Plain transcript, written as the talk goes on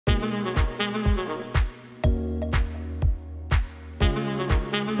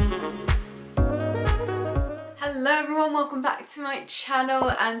Hello everyone, welcome back to my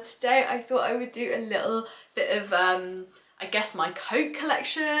channel, and today I thought I would do a little bit of I guess my coat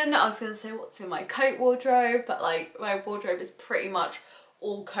collection. I was going to say what's in my coat wardrobe, but like my wardrobe is pretty much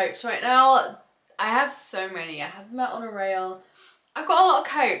all coats right now. I have so many, I have them out on a rail. I've got a lot of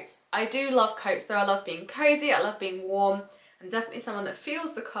coats. I do love coats though. I love being cozy, I love being warm. I'm definitely someone that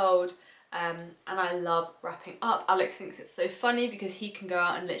feels the cold. And I love wrapping up. Alex thinks it's so funny because he can go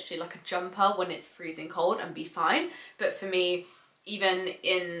out and literally like a jumper when it's freezing cold and be fine. But for me, even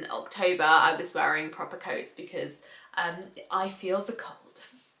in October, I was wearing proper coats because I feel the cold.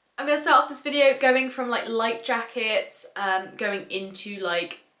 I'm going to start off this video going from like light jackets, going into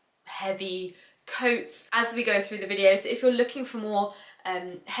like heavy coats as we go through the video. So if you're looking for more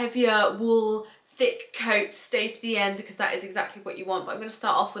heavier wool, thick coats, stay to the end because that is exactly what you want. But I'm going to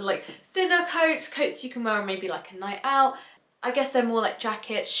start off with like thinner coats, coats you can wear on maybe like a night out. I guess they're more like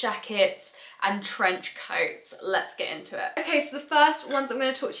jackets, shackets and trench coats. Let's get into it. Okay, so the first ones I'm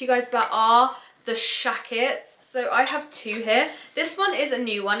going to talk to you guys about are the shackets. So I have two here. This one is a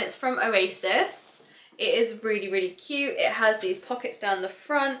new one. It's from Oversized. It is really, really cute. It has these pockets down the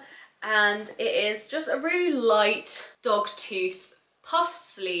front and it is just a really light dog tooth puff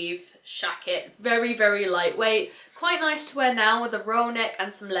sleeve shacket, very, very lightweight, quite nice to wear now with a roll neck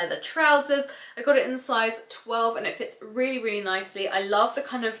and some leather trousers. I got it in size 12 and it fits really, really nicely. I love the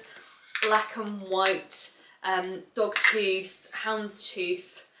kind of black and white dog tooth,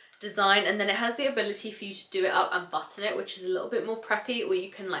 houndstooth design, and then it has the ability for you to do it up and button it, which is a little bit more preppy, or you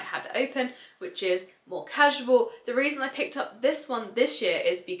can like have it open, which is more casual. The reason I picked up this one this year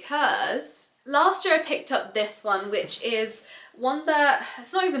is because last year I picked up this one, which is one that,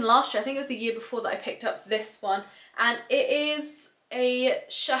 it's not even last year, I think it was the year before that I picked up this one, and it is a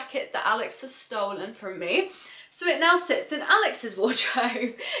shacket that Alex has stolen from me. So it now sits in Alex's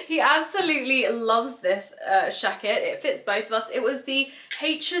wardrobe. He absolutely loves this shacket. It fits both of us. It was the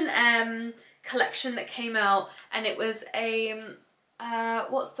H&M collection that came out, and it was a,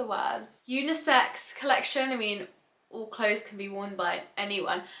 what's the word? Unisex collection. I mean, all clothes can be worn by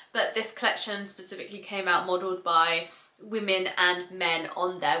anyone, but this collection specifically came out modelled by women and men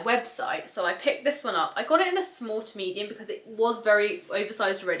on their website. So I picked this one up. I got it in a small to medium because it was very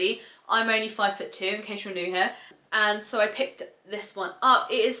oversized already. I'm only 5'2" in case you're new here. And so I picked this one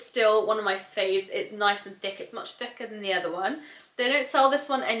up. It is still one of my faves. It's nice and thick. It's much thicker than the other one. They don't sell this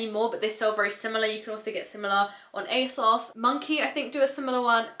one anymore, but they sell very similar. You can also get similar on ASOS. Monkey, I think, do a similar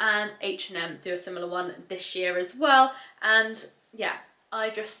one, and H&M do a similar one this year as well. And yeah, I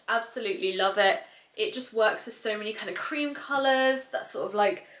just absolutely love it. It just works with so many kind of cream colours, that sort of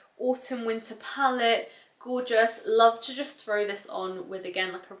like autumn winter palette. Gorgeous. Love to just throw this on with,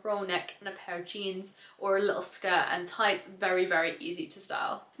 again, like a roll neck and a pair of jeans or a little skirt and tights. Very, very easy to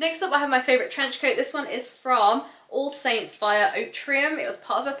style. Next up I have my favourite trench coat. This one is from All Saints via Oatrium. It was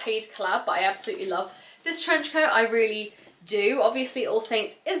part of a paid collab, but I absolutely love this trench coat. I really do. Obviously All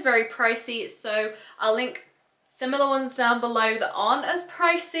Saints is very pricey, so I'll link similar ones down below that aren't as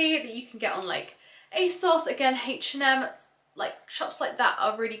pricey that you can get on like ASOS. Again, H&M, like shops like that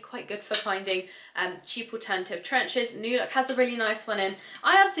are really quite good for finding cheap alternative trenches. New Look has a really nice one in.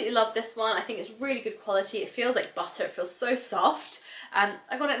 I absolutely love this one. I think it's really good quality. It feels like butter. It feels so soft. I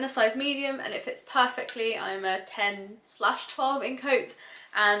got it in a size medium and it fits perfectly. I'm a 10/12 in coats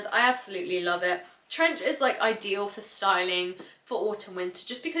and I absolutely love it. Trench is like ideal for styling for autumn winter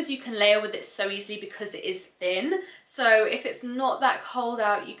just because you can layer with it so easily because it is thin. So if it's not that cold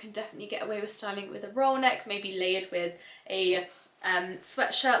out, you can definitely get away with styling it with a roll neck, maybe layered with a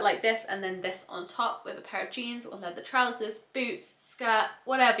sweatshirt like this, and then this on top with a pair of jeans or leather trousers, boots, skirt,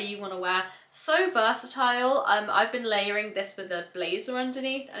 whatever you want to wear. So versatile. I've been layering this with a blazer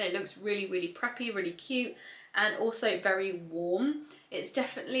underneath and it looks really, really preppy, really cute, and also very warm. It's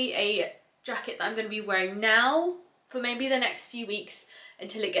definitely a jacket that I'm going to be wearing now for maybe the next few weeks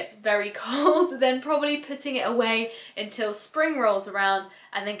until it gets very cold, then probably putting it away until spring rolls around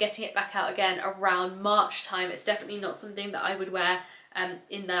and then getting it back out again around March time. It's definitely not something that I would wear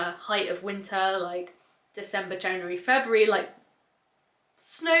in the height of winter, like December, January, February, like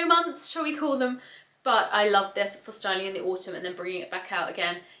snow months, shall we call them. But I love this for styling in the autumn and then bringing it back out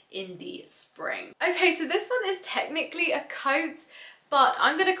again in the spring. Okay, so this one is technically a coat, but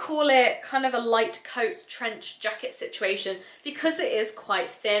I'm going to call it kind of a light coat trench jacket situation because it is quite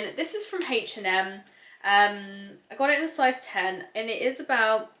thin. This is from H&M. I got it in a size 10 and it is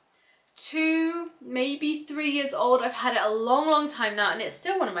about 2, maybe 3 years old. I've had it a long, long time now and it's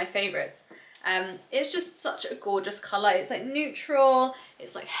still one of my favourites. It's just such a gorgeous colour. It's like neutral,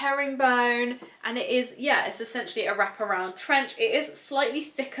 it's like herringbone, and it is, yeah, it's essentially a wraparound trench. It is slightly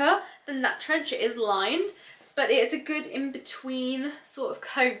thicker than that trench. It is lined, but it's a good in-between sort of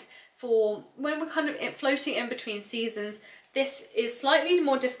coat for when we're kind of floating in between seasons. This is slightly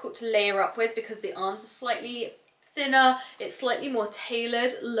more difficult to layer up with because the arms are slightly thinner, it's slightly more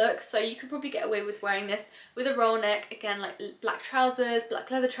tailored look, so you could probably get away with wearing this with a roll neck, again, like black trousers, black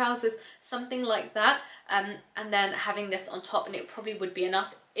leather trousers, something like that, and then having this on top, and it probably would be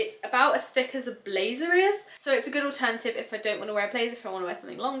enough. It's about as thick as a blazer is, so it's a good alternative if I don't want to wear a blazer, if I want to wear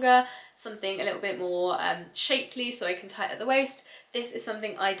something longer, something a little bit more shapely so I can tie it at the waist. This is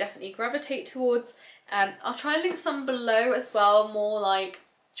something I definitely gravitate towards. I'll try and link some below as well, more like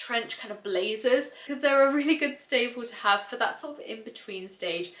trench kind of blazers, because they're a really good staple to have for that sort of in-between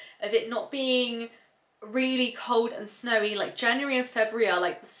stage of it not being really cold and snowy. Like January and February are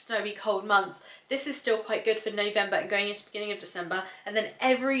like the snowy cold months. This is still quite good for November and going into the beginning of December, and then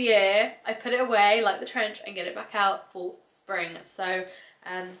every year I put it away like the trench and get it back out for spring. So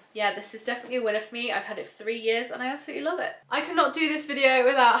yeah, this is definitely a winner for me. I've had it for 3 years and I absolutely love it. I could not do this video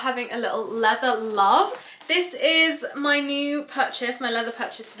without having a little leather love. This is my new purchase, my leather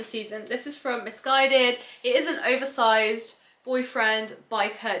purchase for the season. This is from Midsize. It is an oversized boyfriend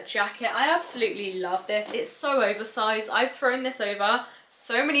biker jacket. I absolutely love this. It's so oversized. I've thrown this over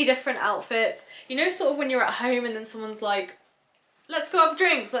so many different outfits. You know, sort of when you're at home and then someone's like, let's go out for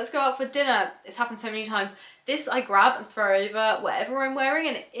drinks, let's go out for dinner. It's happened so many times. This I grab and throw over whatever I'm wearing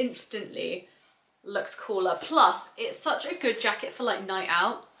and it instantly looks cooler. Plus, it's such a good jacket for like night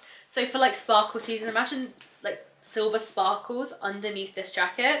out. So for like sparkle season, imagine like silver sparkles underneath this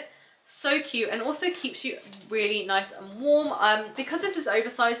jacket. So cute, and also keeps you really nice and warm. Because this is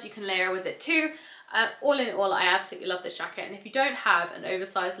oversized, you can layer with it too. All in all, I absolutely love this jacket. And if you don't have an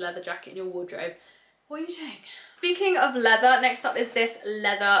oversized leather jacket in your wardrobe, what are you doing? Speaking of leather, next up is this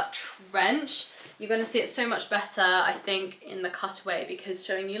leather trench. You're going to see it so much better, I think, in the cutaway, because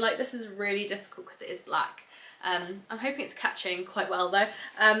showing you like this is really difficult because it is black. I'm hoping it's catching quite well though.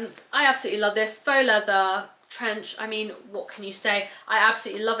 I absolutely love this faux leather trench. I mean, what can you say? I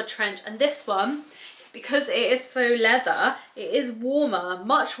absolutely love a trench, and this one, because it is faux leather, it is warmer,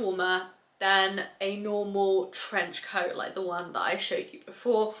 much warmer than a normal trench coat like the one that I showed you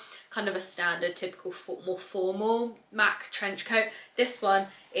before, kind of a standard typical more formal MAC trench coat. This one,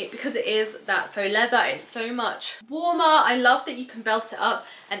 because it is that faux leather, it's so much warmer. I love that you can belt it up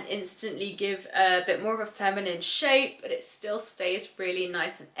and instantly give a bit more of a feminine shape, but it still stays really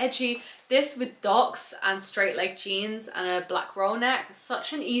nice and edgy. This with docks and straight leg jeans and a black roll neck,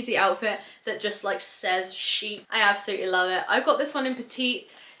 such an easy outfit that just like says chic. I absolutely love it. I've got this one in Petite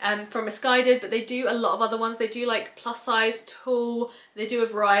from Midsize, but they do a lot of other ones. They do like plus size, tall, they do a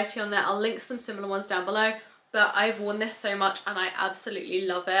variety on there. I'll link some similar ones down below, but I've worn this so much and I absolutely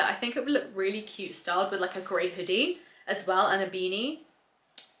love it. I think it would look really cute styled with like a grey hoodie as well and a beanie.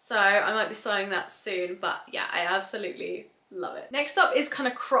 So I might be styling that soon, but yeah, I absolutely love it. Next up is kind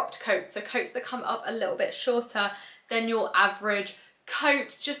of cropped coats, so coats that come up a little bit shorter than your average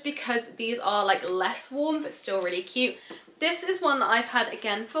coat, just because these are like less warm but still really cute. This is one that I've had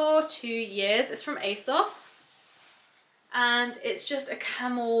again for 2 years. It's from ASOS and it's just a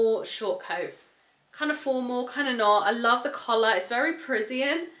camel short coat, kind of formal, kind of not. I love the collar, it's very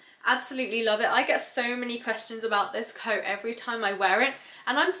Parisian, absolutely love it. I get so many questions about this coat every time I wear it,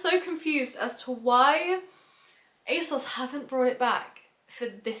 and I'm so confused as to why ASOS haven't brought it back for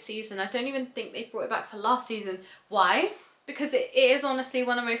this season. I don't even think they brought it back for last season. Why? Because it is honestly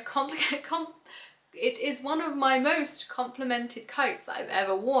one of the most complicated it is one of my most complimented coats that I've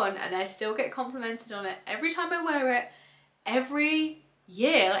ever worn, and I still get complimented on it every time I wear it, every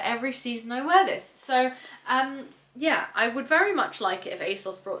year, like every season I wear this. So yeah, I would very much like it if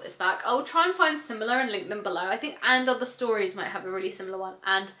ASOS brought this back. I'll try and find similar and link them below. I think And Other Stories might have a really similar one,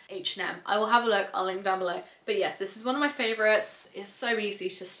 and H&M. I will have a look, I'll link down below. But yes, this is one of my favourites. It's so easy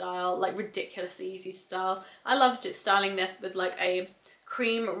to style, like ridiculously easy to style. I loved it styling this with like a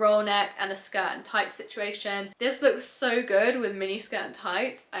cream roll neck and a skirt and tight situation. This looks so good with mini skirt and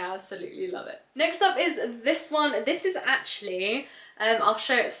tights. I absolutely love it. Next up is this one. This is actually, I'll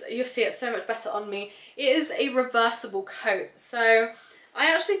show it, you'll see it so much better on me. It is a reversible coat. So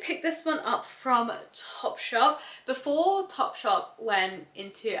I actually picked this one up from Topshop. Before Topshop went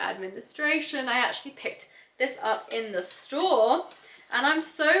into administration, I actually picked this up in the store, and I'm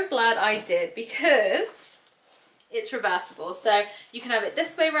so glad I did because it's reversible. So you can have it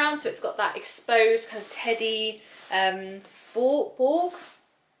this way around, so it's got that exposed kind of teddy borg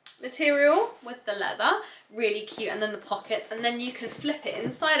material with the leather, really cute, and then the pockets, and then you can flip it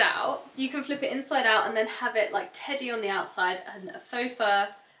inside out. You can flip it inside out and then have it like teddy on the outside and a faux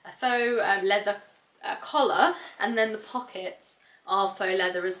leather collar, and then the pockets are faux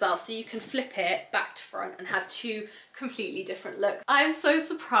leather as well, so you can flip it back to front and have two completely different looks. I'm so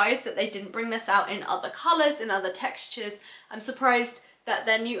surprised that they didn't bring this out in other colours, in other textures. I'm surprised that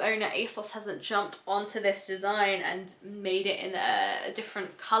their new owner ASOS hasn't jumped onto this design and made it in a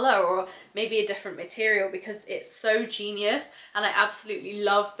different colour or maybe a different material, because it's so genius. And I absolutely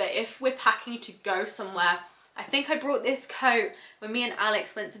love that if we're packing to go somewhere. I think I brought this coat when me and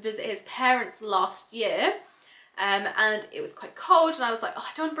Alex went to visit his parents last year, and it was quite cold, and I was like, oh,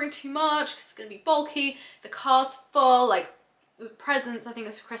 I don't want to bring too much because it's going to be bulky. The car's full, like with presents, I think it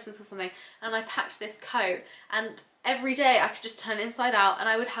was for Christmas or something, and I packed this coat, and every day I could just turn it inside out and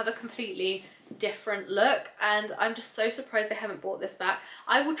I would have a completely different look. And I'm just so surprised they haven't brought this back.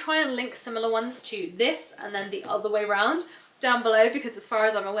 I will try and link similar ones to this and then the other way around down below, because as far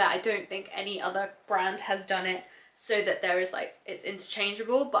as I'm aware, I don't think any other brand has done it so that there is like, it's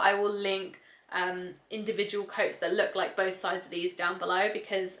interchangeable. But I will link individual coats that look like both sides of these down below,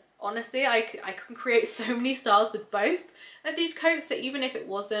 because honestly I can create so many styles with both of these coats. So even if it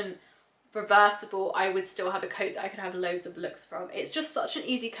wasn't reversible, I would still have a coat that I could have loads of looks from. It's just such an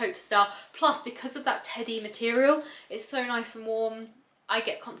easy coat to style, plus because of that teddy material, it's so nice and warm. I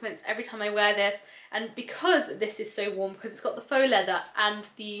get compliments every time I wear this, and because this is so warm, because it's got the faux leather and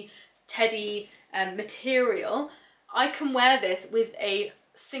the teddy material, I can wear this with a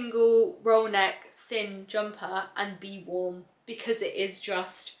single roll neck thin jumper and be warm, because it is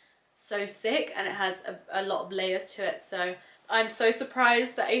just so thick and it has a lot of layers to it. So I'm so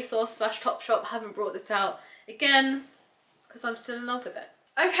surprised that ASOS / Topshop haven't brought this out again, because I'm still in love with it.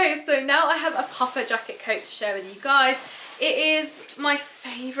 Okay, so now I have a puffer jacket coat to share with you guys. It is my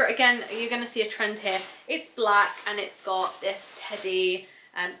favourite. Again, you're going to see a trend here. It's black and it's got this teddy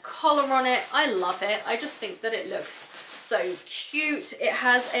collar on it. I love it. I just think that it looks so cute. It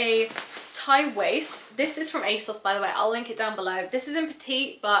has a tie waist. This is from ASOS, by the way. I'll link it down below. This is in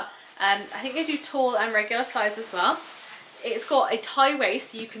petite, but I think they do tall and regular size as well. It's got a tie waist,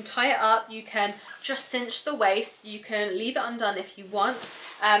 so you can tie it up, you can just cinch the waist, you can leave it undone if you want.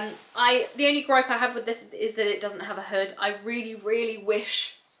 The only gripe I have with this is that it doesn't have a hood. I really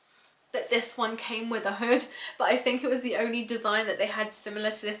wish that this one came with a hood, but I think it was the only design that they had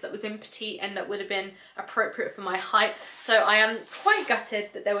similar to this that was in petite and that would have been appropriate for my height. So I am quite gutted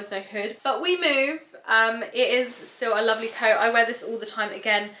that there was no hood, but we move. It is still a lovely coat. I wear this all the time.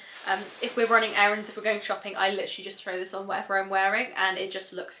 Again, if we're running errands, if we're going shopping, I literally just throw this on whatever I'm wearing and it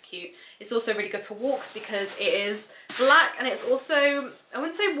just looks cute. It's also really good for walks because it is black, and it's also, I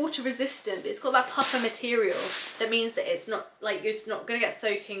wouldn't say water resistant, but it's got that puffer material that means that it's not like, it's not going to get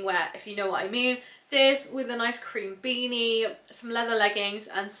soaking wet, if you know what I mean. This with a nice cream beanie, some leather leggings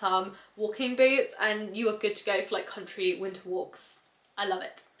and some walking boots, and you are good to go for like country winter walks. I love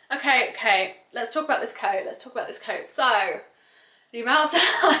it. Okay, let's talk about this coat. So the amount of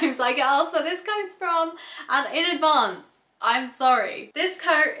times I get asked where this coat's from, and in advance, I'm sorry. This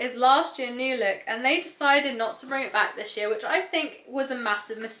coat is last year new look, and they decided not to bring it back this year, which I think was a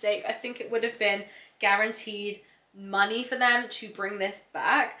massive mistake. I think it would have been guaranteed money for them to bring this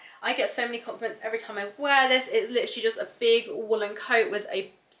back. I get so many compliments every time I wear this. It's literally just a big woolen coat with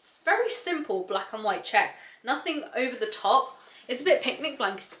a very simple black and white check. Nothing over the top. It's a bit picnic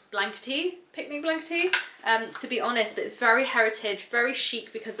blankety, to be honest, but it's very heritage, very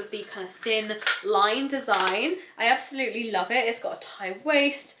chic because of the kind of thin line design. I absolutely love it. It's got a tie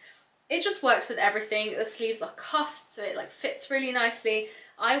waist. It just works with everything. The sleeves are cuffed, so it like fits really nicely.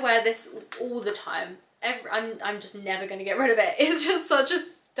 I wear this all the time. I'm just never going to get rid of it. It's just such a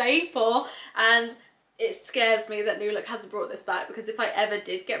staple, and it scares me that New Look hasn't brought this back, because if I ever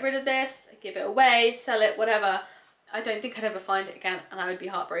did get rid of this, give it away, sell it, whatever, I don't think I'd ever find it again, and I would be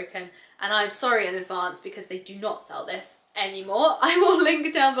heartbroken. And I'm sorry in advance because they do not sell this anymore. I will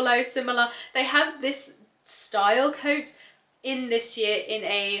link down below similar. They have this style coat in this year in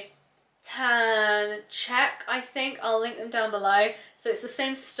a tan check, I think. I'll link them down below. So it's the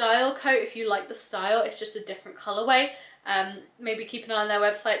same style coat if you like the style, it's just a different colorway. Maybe keep an eye on their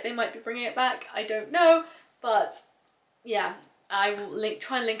website. They might be bringing it back. I don't know, but yeah. I will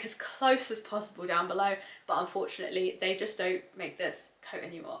try and link as close as possible down below, but unfortunately they just don't make this coat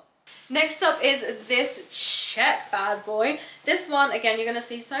anymore. Next up is this check bad boy. This one, again, you're going to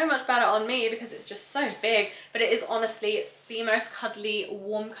see so much better on me because it's just so big, but it is honestly the most cuddly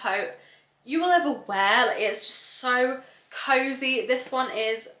warm coat you will ever wear. Like, it's just so cozy. This one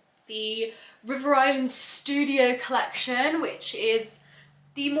is the River Island Studio collection, which is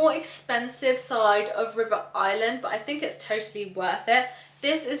the more expensive side of River Island, but I think it's totally worth it.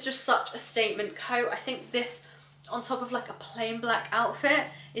 This is just such a statement coat. I think this on top of like a plain black outfit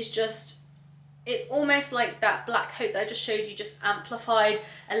is just It's almost like that black coat that I just showed you, just amplified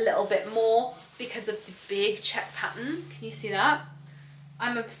a little bit more because of the big check pattern. Can you see that?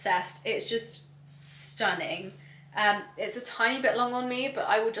 I'm obsessed. It's just stunning. It's a tiny bit long on me, but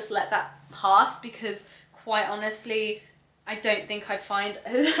I will just let that pass because quite honestly, I don't think I'd find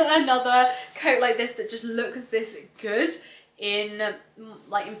another coat like this that just looks this good in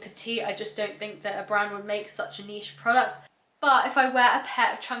Petite. I just don't think that a brand would make such a niche product. But if I wear a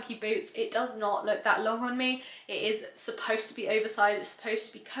pair of chunky boots, it does not look that long on me. It is supposed to be oversized, it's supposed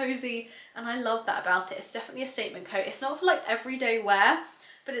to be cozy, and I love that about it. It's definitely a statement coat. It's not for like everyday wear,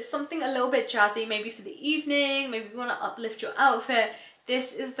 but it's something a little bit jazzy, maybe for the evening, maybe you want to uplift your outfit.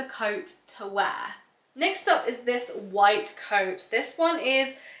 This is the coat to wear. Next up is this white coat. This one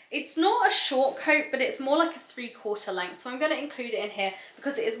is, it's not a short coat, but it's more like a 3/4 length. So I'm going to include it in here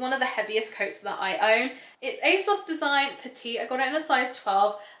because it is one of the heaviest coats that I own. It's ASOS design, Petite. I got it in a size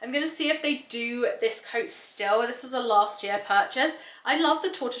 12. I'm going to see if they do this coat still. This was a last year purchase. I love the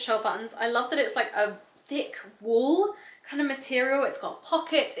tortoiseshell buttons. I love that it's like a thick wool kind of material. It's got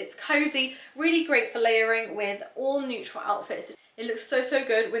pockets, it's cozy, really great for layering with all neutral outfits. It looks so, so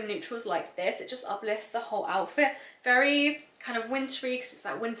good with neutrals like this. It just uplifts the whole outfit. Very kind of wintry because it's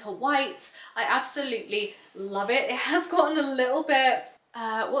that winter whites. I absolutely love it. It has gotten a little bit,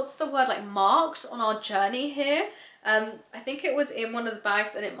 what's the word, like marked on our journey here. I think it was in one of the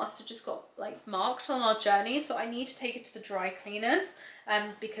bags and it must have just got like marked on our journey. So I need to take it to the dry cleaners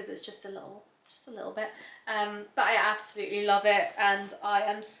because it's just a little bit. But I absolutely love it and I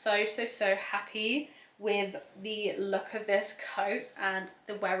am so, so, so happy with the look of this coat and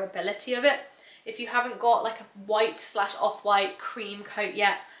the wearability of it. If you haven't got like a white / off-white cream coat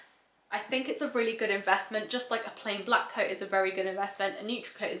yet, I think it's a really good investment. Just like a plain black coat is a very good investment, a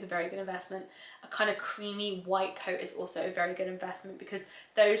neutral coat is a very good investment, a kind of creamy white coat is also a very good investment because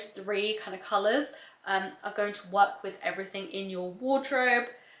those three kind of colours are going to work with everything in your wardrobe.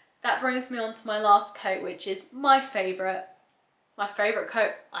 That brings me on to my last coat, which is my favourite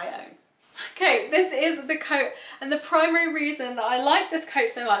coat I own. Okay, this is the coat, and the primary reason that I like this coat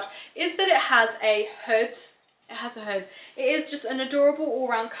so much is that it has a hood. It has a hood. It is just an adorable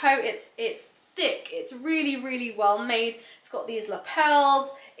all-round coat. It's thick. It's really, really well made. It's got these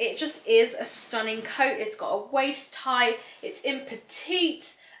lapels. It just is a stunning coat. It's got a waist tie. It's in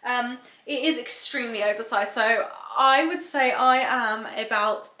petite. It is extremely oversized. So I would say I'm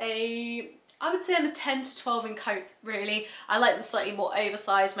a 10 to 12 in coats, really. I like them slightly more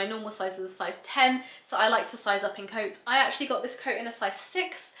oversized. My normal size is a size 10, so I like to size up in coats. I actually got this coat in a size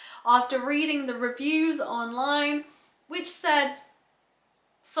 6 after reading the reviews online, which said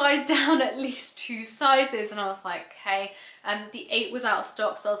size down at least 2 sizes, and I was like, okay. The 8 was out of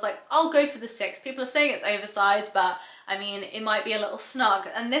stock, so I was like, I'll go for the 6. People are saying it's oversized, but I mean, it might be a little snug,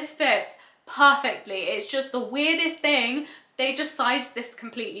 and this fits perfectly. It's just the weirdest thing. They just sized this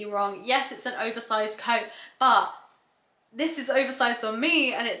completely wrong. Yes, it's an oversized coat, but this is oversized on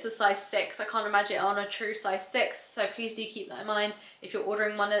me and it's a size 6. I can't imagine it on a true size 6. So please do keep that in mind. If you're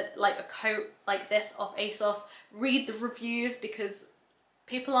ordering one, like a coat like this off ASOS, read the reviews because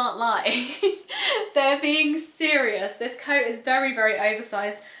people aren't lying. They're being serious. This coat is very, very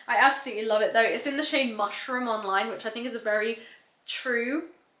oversized. I absolutely love it though. It's in the shade Mushroom online, which I think is a very true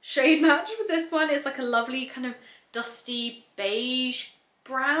shade match with this one. It's like a lovely kind of dusty beige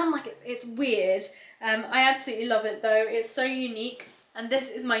brown, like it's weird. I absolutely love it though. It's so unique, and this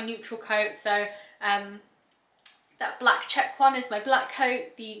is my neutral coat. So that black check one is my black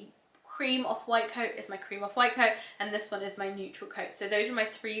coat, the cream off-white coat is my cream off-white coat, and this one is my neutral coat. So those are my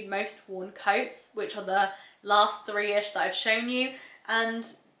 3 most worn coats, which are the last 3-ish that I've shown you. And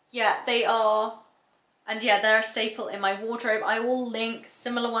yeah, they're a staple in my wardrobe. I will link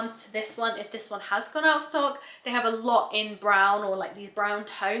similar ones to this one if this one has gone out of stock. They have a lot in brown or like these brown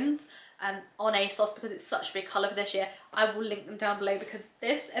tones on ASOS because it's such a big colour for this year. I will link them down below because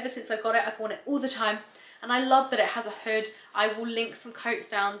this, ever since I got it, I've worn it all the time. And I love that it has a hood. I will link some coats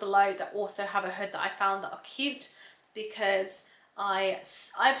down below that also have a hood that I found that are cute because I've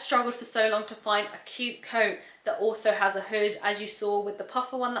struggled for so long to find a cute coat that also has a hood, as you saw with the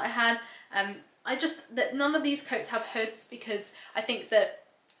puffer one that I had. That none of these coats have hoods because I think that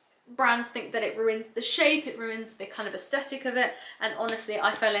brands think that it ruins the shape, it ruins the kind of aesthetic of it, and honestly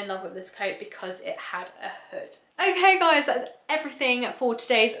I fell in love with this coat because it had a hood. Okay guys, that's everything for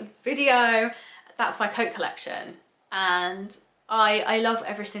today's video. That's my coat collection, and I love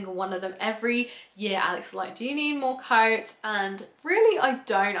every single one of them. Every year Alex is like, do you need more coats? And really I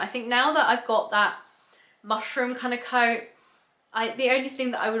don't. I think now that I've got that mushroom kind of coat, The only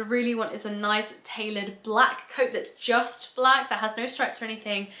thing that I would really want is a nice tailored black coat that's just black, that has no stripes or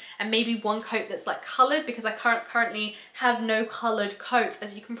anything, and maybe one coat that's like coloured, because I currently have no coloured coats.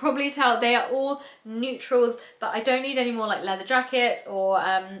 As you can probably tell, they are all neutrals, but I don't need any more like leather jackets, or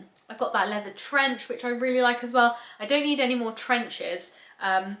I've got that leather trench, which I really like as well. I don't need any more trenches,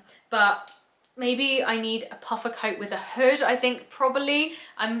 but maybe I need a puffer coat with a hood. I think probably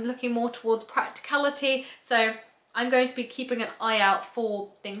I'm looking more towards practicality, so I'm going to be keeping an eye out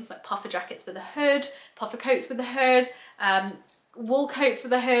for things like puffer jackets with a hood, puffer coats with a hood, wool coats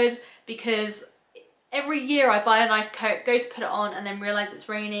with a hood, because every year I buy a nice coat, go to put it on, and then realise it's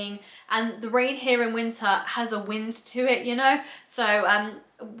raining, and the rain here in winter has a wind to it, you know, so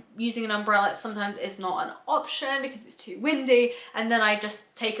using an umbrella sometimes is not an option because it's too windy, and then I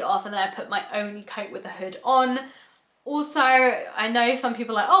just take it off and then I put my only coat with a hood on. Also, I know some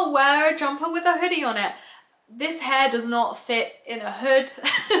people are like, oh, wear a jumper with a hoodie on it. This hair does not fit in a hood,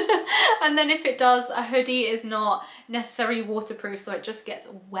 and then if it does, a hoodie is not necessarily waterproof, so it just gets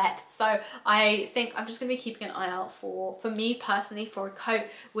wet. So I think I'm just gonna be keeping an eye out for me personally, for a coat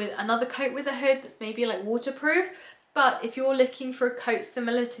with another coat with a hood that's maybe like waterproof. But if you're looking for a coat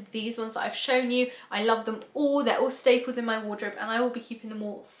similar to these ones that I've shown you, I love them all. They're all staples in my wardrobe, and I will be keeping them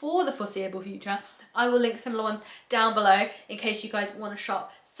all for the foreseeable future. I will link similar ones down below in case you guys want to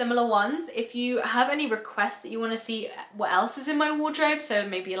shop similar ones. If you have any requests that you want to see what else is in my wardrobe, so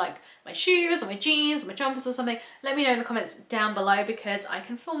maybe like my shoes or my jeans or my jumpers or something, let me know in the comments down below, because I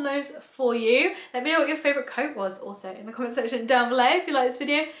can film those for you. Let me know what your favourite coat was also in the comment section down below. If you like this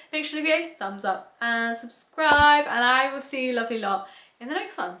video, make sure to give it a thumbs up and subscribe, and I will see you lovely lot in the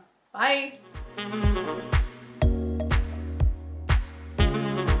next one. Bye!